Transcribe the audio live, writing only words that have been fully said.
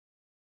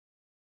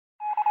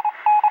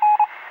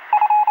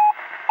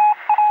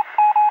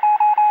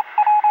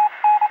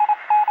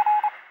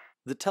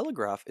The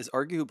telegraph is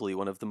arguably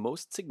one of the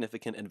most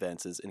significant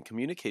advances in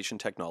communication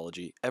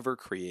technology ever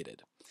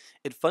created.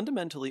 It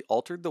fundamentally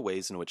altered the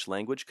ways in which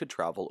language could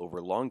travel over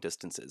long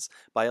distances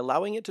by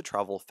allowing it to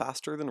travel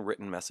faster than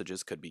written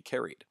messages could be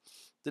carried.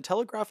 The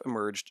telegraph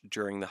emerged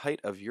during the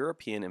height of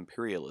European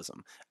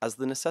imperialism as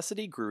the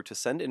necessity grew to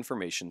send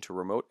information to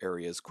remote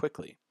areas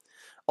quickly.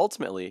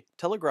 Ultimately,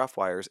 telegraph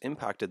wires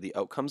impacted the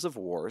outcomes of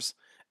wars,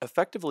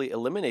 effectively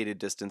eliminated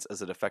distance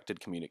as it affected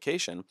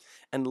communication,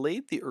 and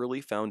laid the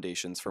early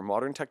foundations for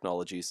modern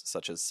technologies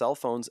such as cell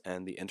phones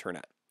and the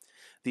internet.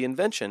 The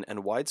invention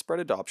and widespread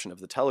adoption of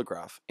the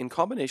telegraph, in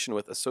combination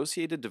with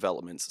associated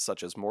developments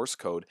such as Morse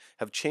code,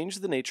 have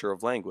changed the nature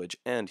of language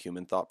and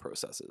human thought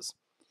processes.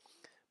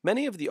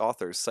 Many of the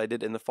authors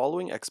cited in the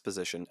following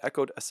exposition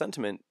echoed a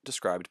sentiment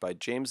described by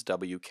James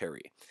W.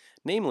 Carey,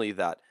 namely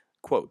that,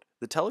 quote,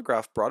 the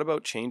telegraph brought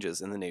about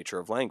changes in the nature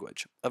of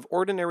language, of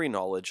ordinary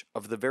knowledge,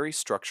 of the very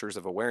structures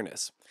of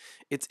awareness.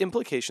 Its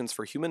implications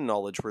for human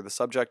knowledge were the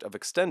subject of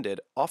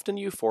extended, often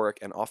euphoric,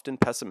 and often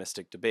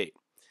pessimistic debate.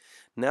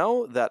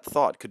 Now that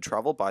thought could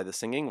travel by the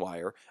singing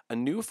wire, a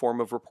new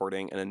form of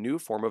reporting and a new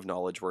form of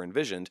knowledge were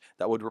envisioned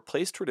that would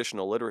replace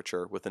traditional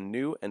literature with a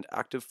new and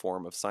active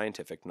form of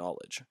scientific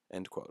knowledge.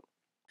 End quote.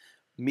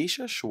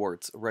 Mischa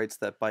Schwartz writes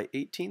that by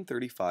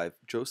 1835,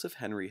 Joseph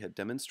Henry had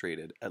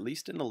demonstrated, at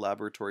least in a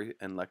laboratory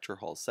and lecture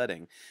hall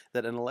setting,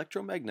 that an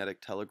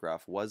electromagnetic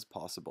telegraph was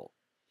possible.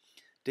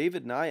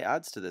 David Nye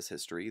adds to this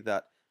history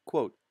that,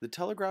 quote, the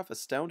telegraph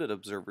astounded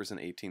observers in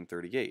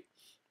 1838.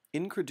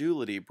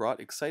 Incredulity brought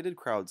excited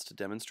crowds to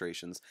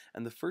demonstrations,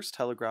 and the first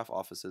telegraph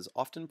offices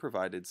often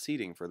provided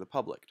seating for the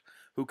public,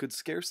 who could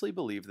scarcely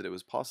believe that it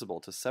was possible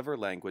to sever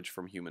language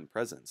from human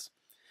presence.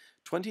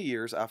 20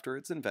 years after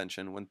its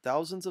invention, when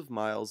thousands of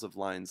miles of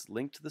lines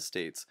linked the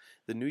states,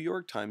 the New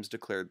York Times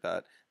declared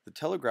that the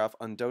telegraph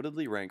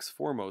undoubtedly ranks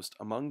foremost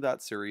among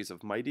that series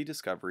of mighty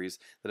discoveries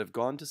that have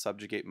gone to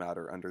subjugate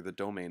matter under the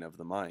domain of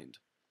the mind.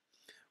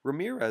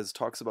 Ramirez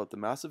talks about the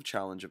massive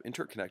challenge of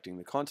interconnecting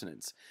the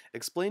continents,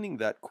 explaining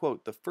that,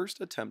 quote, the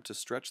first attempt to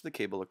stretch the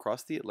cable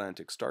across the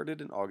Atlantic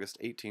started in August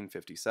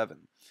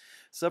 1857.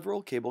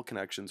 Several cable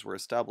connections were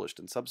established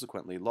and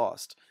subsequently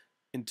lost,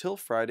 until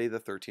Friday the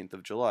 13th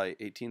of July,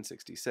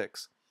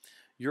 1866.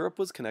 Europe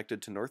was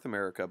connected to North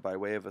America by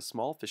way of a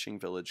small fishing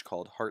village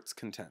called Heart's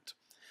Content.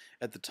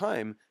 At the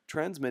time,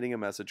 transmitting a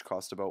message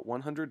cost about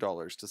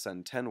 $100 to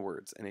send 10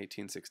 words in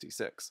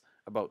 1866,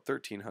 about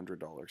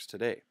 $1,300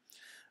 today.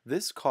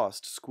 This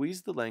cost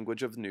squeezed the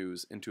language of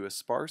news into a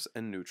sparse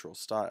and neutral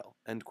style.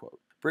 End quote.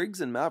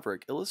 Briggs and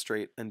Maverick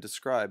illustrate and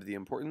describe the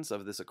importance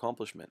of this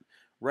accomplishment,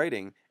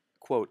 writing,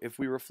 quote, if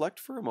we reflect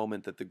for a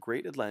moment that the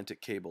Great Atlantic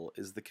Cable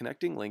is the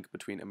connecting link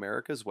between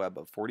America's web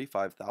of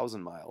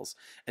 45,000 miles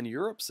and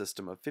Europe's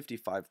system of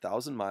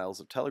 55,000 miles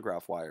of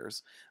telegraph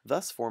wires,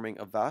 thus forming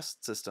a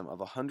vast system of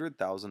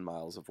 100,000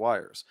 miles of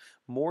wires,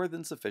 more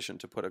than sufficient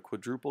to put a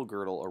quadruple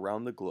girdle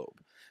around the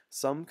globe,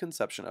 some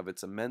conception of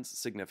its immense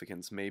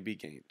significance may be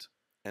gained.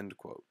 End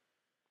quote.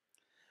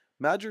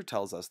 Madger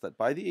tells us that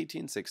by the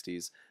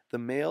 1860s, the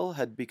mail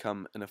had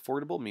become an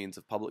affordable means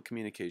of public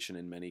communication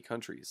in many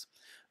countries.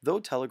 Though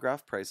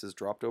telegraph prices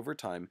dropped over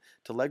time,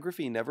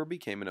 telegraphy never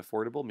became an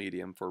affordable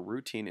medium for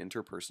routine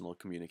interpersonal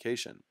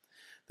communication.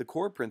 The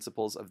core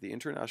principles of the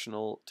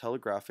International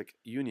Telegraphic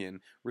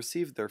Union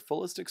received their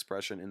fullest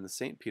expression in the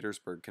St.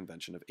 Petersburg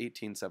Convention of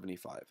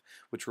 1875,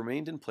 which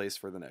remained in place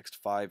for the next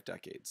 5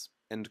 decades.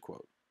 End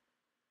quote.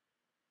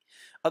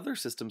 Other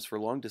systems for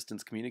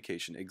long-distance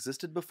communication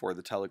existed before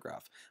the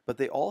telegraph, but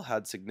they all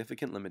had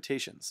significant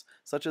limitations,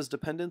 such as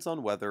dependence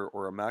on weather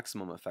or a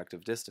maximum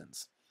effective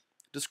distance.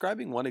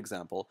 Describing one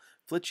example,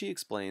 Flitchie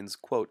explains,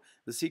 quote,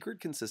 the secret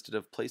consisted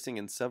of placing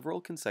in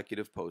several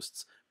consecutive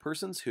posts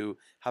persons who,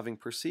 having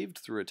perceived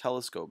through a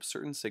telescope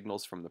certain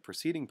signals from the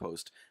preceding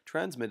post,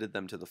 transmitted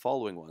them to the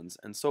following ones,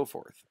 and so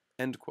forth.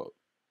 End quote.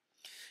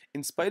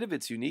 In spite of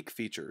its unique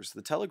features,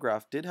 the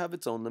telegraph did have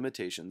its own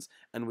limitations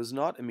and was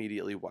not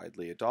immediately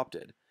widely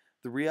adopted.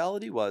 The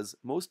reality was,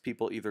 most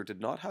people either did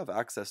not have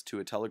access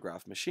to a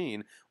telegraph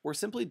machine or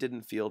simply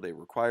didn't feel they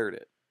required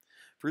it.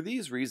 For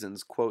these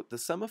reasons, quote, the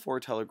semaphore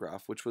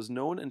telegraph, which was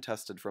known and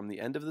tested from the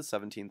end of the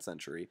 17th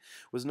century,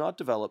 was not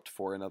developed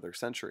for another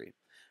century.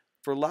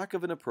 For lack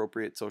of an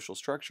appropriate social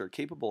structure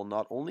capable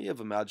not only of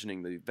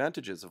imagining the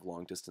advantages of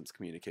long-distance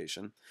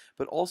communication,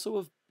 but also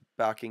of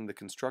backing the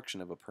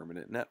construction of a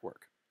permanent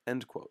network.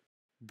 End quote.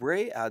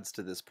 Bray adds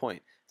to this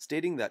point,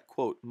 stating that,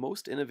 quote,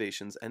 most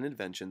innovations and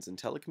inventions in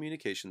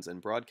telecommunications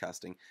and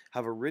broadcasting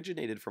have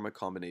originated from a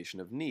combination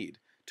of need,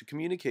 to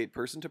communicate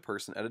person to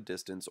person at a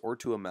distance or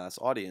to a mass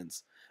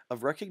audience,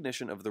 of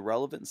recognition of the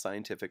relevant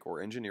scientific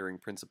or engineering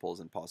principles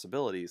and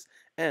possibilities,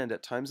 and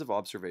at times of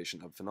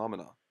observation of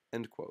phenomena.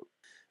 End quote.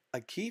 A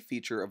key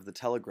feature of the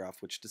telegraph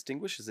which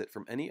distinguishes it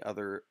from any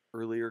other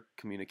earlier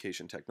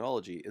communication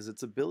technology is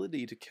its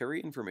ability to carry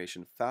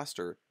information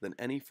faster than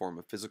any form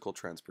of physical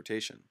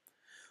transportation.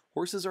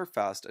 Horses are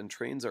fast and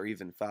trains are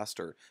even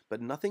faster,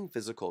 but nothing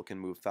physical can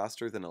move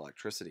faster than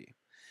electricity.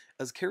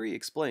 As Carey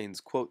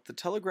explains, quote, "The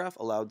telegraph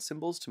allowed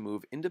symbols to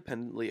move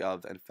independently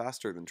of and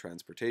faster than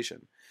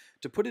transportation.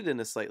 To put it in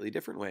a slightly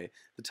different way,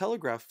 the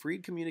telegraph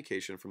freed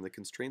communication from the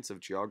constraints of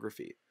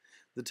geography.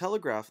 The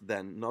telegraph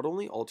then not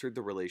only altered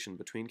the relation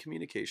between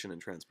communication and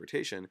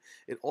transportation,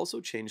 it also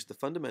changed the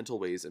fundamental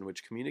ways in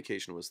which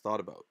communication was thought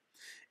about.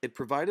 It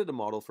provided a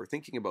model for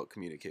thinking about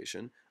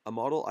communication, a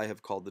model I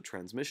have called the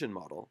transmission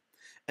model,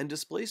 and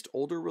displaced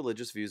older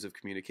religious views of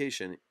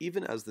communication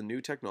even as the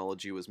new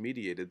technology was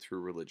mediated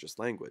through religious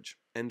language."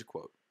 End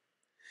quote.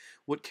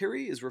 What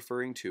Carey is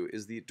referring to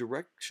is the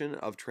direction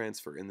of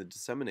transfer in the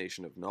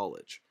dissemination of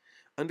knowledge.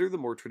 Under the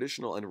more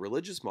traditional and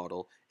religious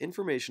model,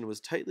 information was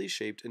tightly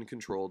shaped and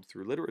controlled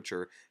through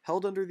literature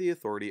held under the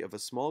authority of a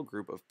small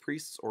group of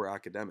priests or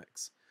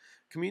academics.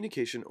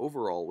 Communication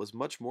overall was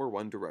much more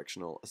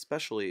one-directional,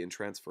 especially in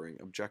transferring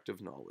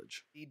objective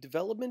knowledge. The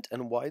development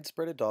and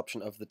widespread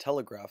adoption of the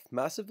telegraph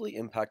massively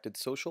impacted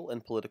social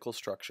and political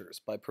structures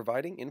by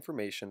providing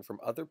information from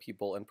other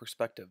people and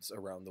perspectives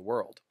around the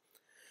world.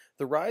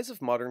 The rise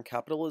of modern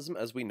capitalism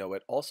as we know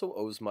it also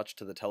owes much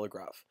to the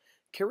telegraph.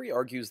 Carey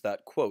argues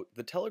that, quote,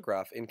 "The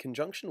telegraph, in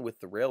conjunction with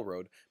the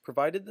railroad,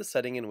 provided the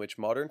setting in which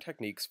modern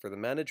techniques for the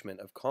management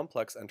of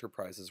complex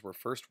enterprises were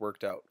first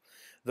worked out,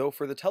 though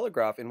for the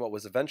telegraph in what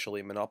was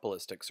eventually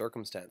monopolistic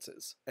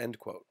circumstances." End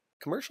quote.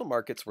 Commercial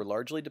markets were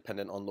largely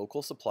dependent on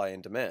local supply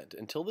and demand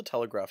until the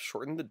telegraph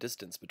shortened the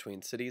distance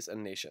between cities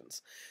and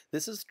nations.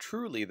 This is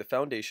truly the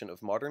foundation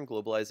of modern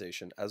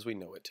globalization as we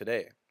know it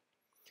today.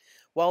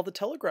 While the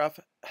telegraph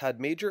had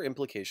major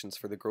implications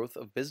for the growth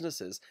of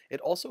businesses,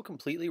 it also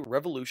completely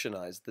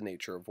revolutionized the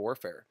nature of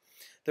warfare.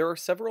 There are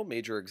several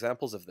major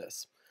examples of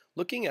this.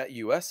 Looking at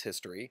U.S.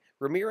 history,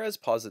 Ramirez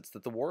posits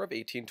that the War of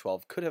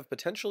 1812 could have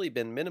potentially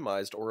been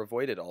minimized or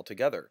avoided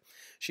altogether.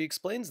 She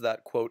explains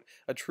that, quote,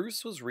 "A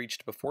truce was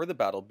reached before the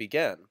battle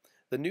began.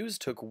 The news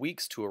took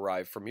weeks to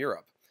arrive from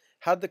Europe.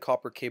 Had the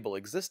copper cable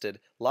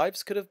existed,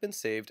 lives could have been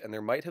saved and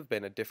there might have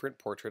been a different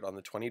portrait on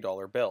the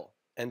 $20 bill."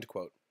 End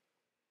quote.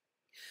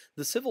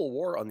 The Civil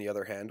War, on the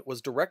other hand,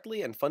 was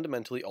directly and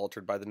fundamentally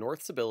altered by the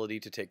North's ability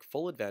to take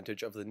full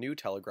advantage of the new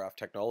telegraph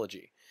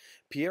technology.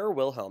 Pierre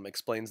Wilhelm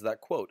explains that,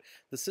 quote,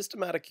 "The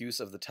systematic use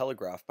of the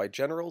telegraph by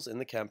generals in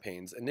the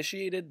campaigns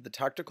initiated the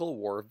tactical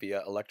war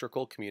via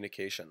electrical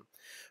communication.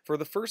 For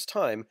the first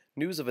time,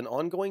 news of an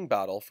ongoing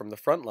battle from the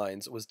front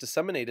lines was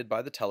disseminated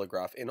by the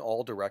telegraph in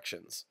all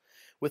directions.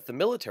 With the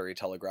military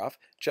telegraph,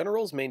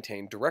 generals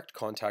maintained direct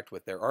contact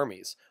with their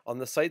armies, on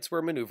the sites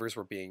where maneuvers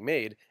were being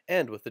made,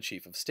 and with the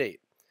chief of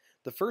state.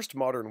 The first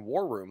modern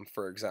war room,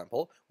 for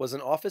example, was an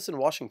office in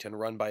Washington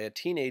run by a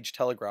teenage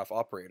telegraph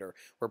operator,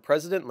 where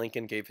President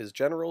Lincoln gave his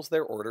generals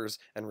their orders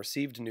and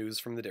received news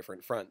from the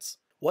different fronts."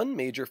 One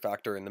major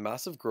factor in the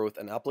massive growth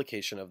and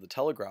application of the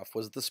telegraph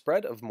was the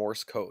spread of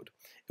Morse code.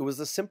 It was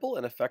a simple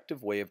and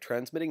effective way of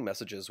transmitting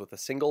messages with a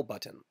single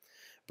button.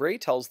 Bray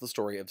tells the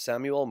story of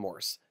Samuel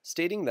Morse,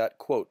 stating that,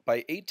 quote,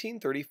 "By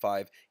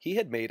 1835 he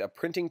had made a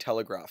printing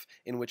telegraph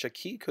in which a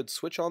key could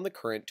switch on the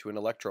current to an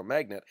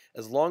electromagnet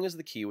as long as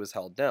the key was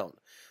held down,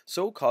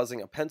 so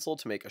causing a pencil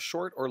to make a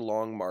short or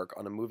long mark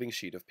on a moving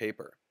sheet of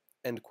paper."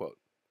 End quote.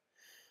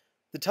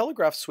 The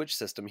telegraph switch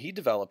system he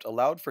developed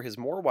allowed for his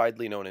more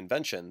widely known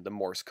invention, the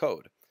Morse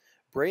code.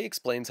 Bray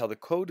explains how the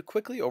code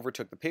quickly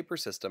overtook the paper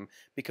system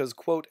because,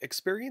 quote,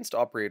 "Experienced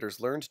operators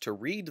learned to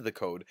read the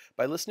code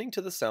by listening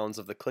to the sounds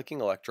of the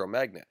clicking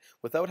electromagnet,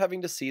 without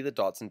having to see the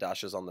dots and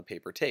dashes on the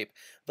paper tape,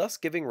 thus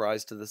giving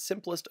rise to the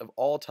simplest of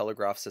all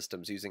telegraph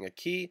systems using a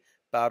key,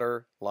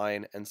 batter,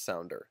 line, and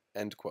sounder."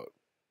 End quote.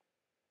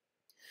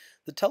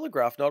 The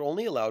telegraph not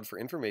only allowed for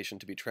information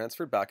to be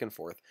transferred back and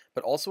forth,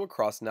 but also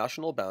across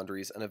national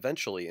boundaries and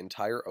eventually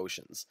entire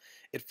oceans.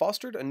 It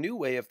fostered a new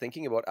way of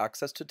thinking about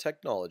access to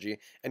technology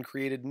and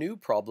created new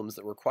problems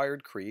that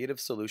required creative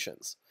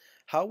solutions.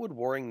 How would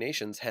warring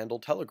nations handle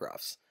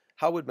telegraphs?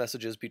 How would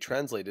messages be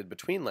translated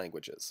between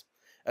languages?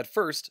 At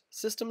first,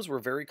 systems were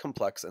very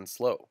complex and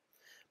slow.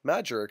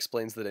 Madger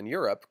explains that in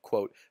Europe,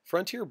 quote,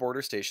 "Frontier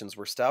border stations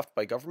were staffed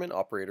by government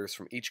operators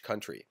from each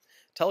country.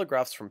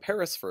 Telegraphs from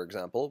Paris, for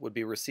example, would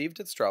be received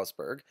at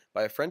Strasbourg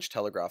by a French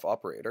telegraph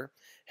operator,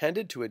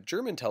 handed to a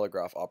German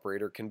telegraph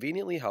operator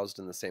conveniently housed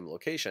in the same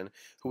location,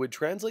 who would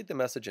translate the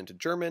message into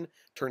German,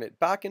 turn it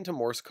back into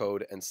Morse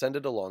code, and send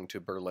it along to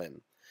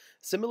Berlin.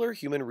 Similar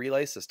human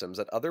relay systems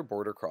at other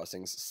border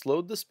crossings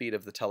slowed the speed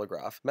of the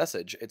telegraph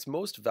message, its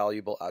most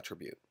valuable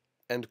attribute."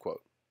 End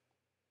quote.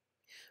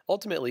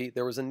 Ultimately,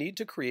 there was a need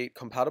to create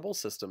compatible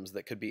systems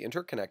that could be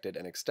interconnected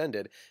and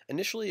extended,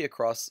 initially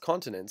across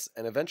continents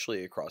and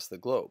eventually across the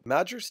globe.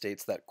 Madger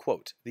states that,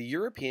 quote, "The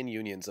European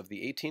unions of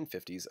the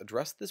 1850s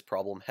addressed this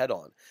problem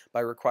head-on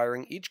by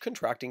requiring each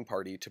contracting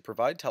party to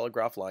provide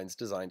telegraph lines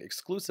designed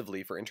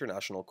exclusively for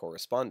international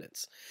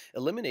correspondence,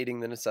 eliminating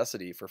the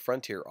necessity for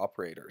frontier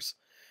operators.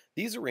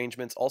 These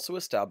arrangements also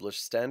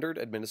established standard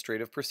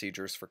administrative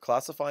procedures for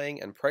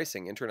classifying and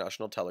pricing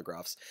international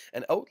telegraphs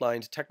and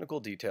outlined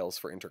technical details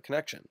for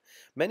interconnection,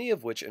 many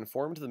of which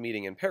informed the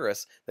meeting in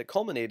Paris that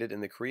culminated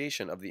in the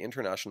creation of the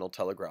International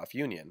Telegraph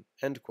Union."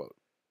 End quote.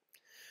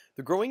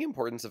 The growing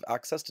importance of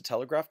access to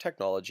telegraph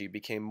technology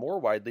became more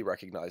widely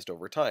recognized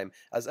over time,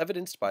 as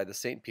evidenced by the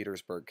St.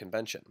 Petersburg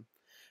Convention.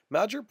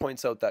 Madger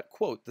points out that,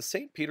 quote, the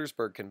St.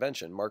 Petersburg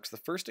Convention marks the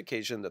first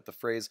occasion that the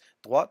phrase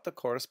droit de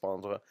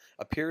correspondre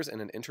appears in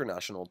an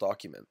international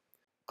document.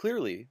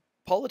 Clearly,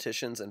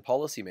 politicians and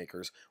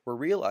policymakers were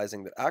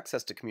realizing that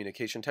access to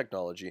communication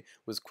technology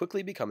was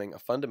quickly becoming a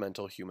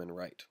fundamental human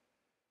right.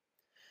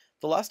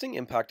 The lasting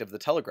impact of the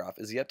telegraph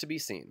is yet to be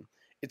seen.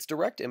 Its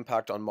direct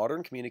impact on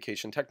modern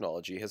communication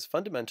technology has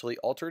fundamentally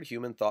altered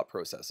human thought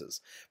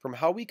processes, from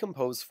how we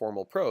compose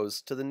formal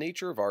prose to the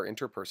nature of our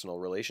interpersonal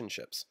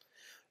relationships.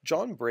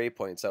 John Bray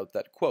points out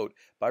that, quote,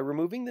 by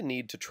removing the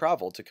need to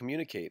travel to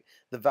communicate,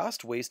 the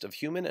vast waste of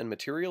human and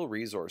material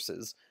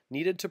resources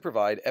needed to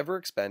provide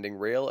ever-expanding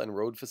rail and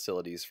road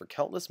facilities for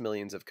countless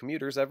millions of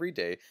commuters every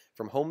day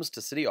from homes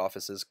to city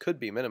offices could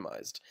be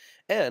minimized,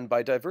 and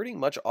by diverting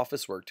much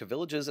office work to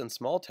villages and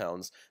small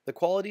towns, the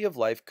quality of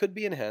life could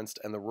be enhanced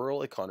and the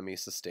rural economy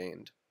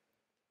sustained.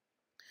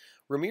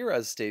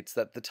 Ramirez states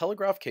that the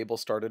telegraph cable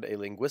started a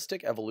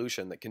linguistic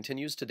evolution that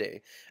continues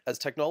today, as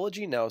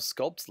technology now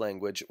sculpts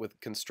language with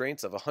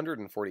constraints of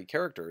 140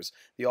 characters,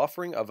 the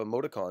offering of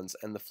emoticons,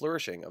 and the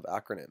flourishing of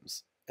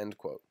acronyms. End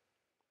quote.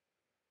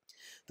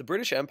 The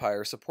British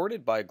Empire,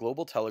 supported by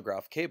global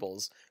telegraph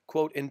cables,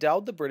 quote,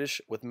 endowed the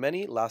British with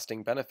many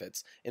lasting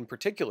benefits, in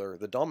particular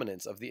the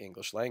dominance of the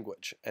English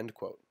language. End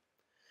quote.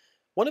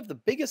 One of the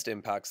biggest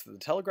impacts that the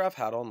telegraph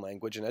had on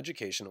language and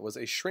education was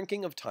a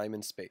shrinking of time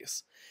and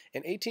space.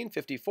 In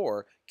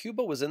 1854,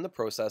 Cuba was in the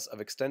process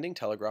of extending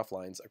telegraph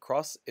lines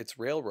across its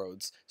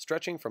railroads,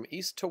 stretching from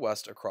east to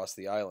west across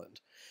the island.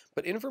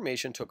 But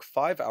information took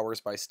 5 hours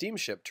by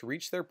steamship to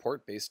reach their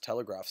port-based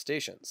telegraph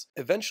stations.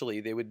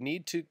 Eventually, they would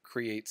need to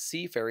create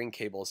seafaring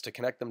cables to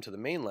connect them to the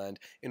mainland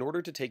in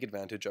order to take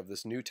advantage of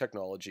this new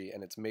technology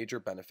and its major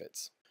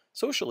benefits.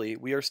 Socially,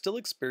 we are still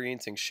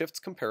experiencing shifts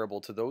comparable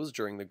to those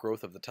during the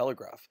growth of the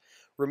telegraph.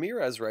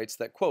 Ramirez writes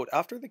that, quote,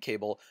 after the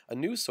cable, a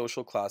new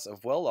social class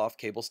of well-off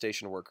cable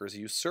station workers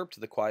usurped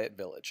the quiet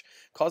village,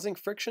 causing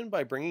friction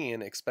by bringing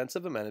in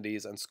expensive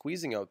amenities and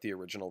squeezing out the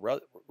original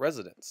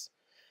residents.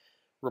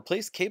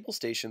 Replace cable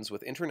stations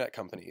with internet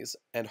companies,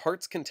 and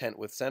heart's content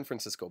with San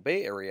Francisco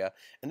Bay Area,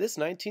 and this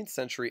 19th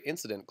century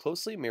incident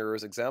closely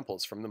mirrors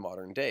examples from the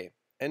modern day.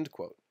 End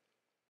quote.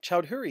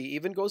 Chowdhury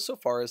even goes so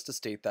far as to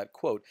state that,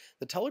 quote,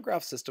 the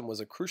telegraph system was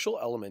a crucial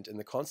element in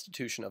the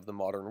constitution of the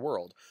modern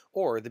world,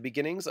 or the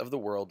beginnings of the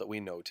world that we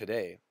know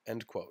today,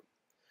 end quote.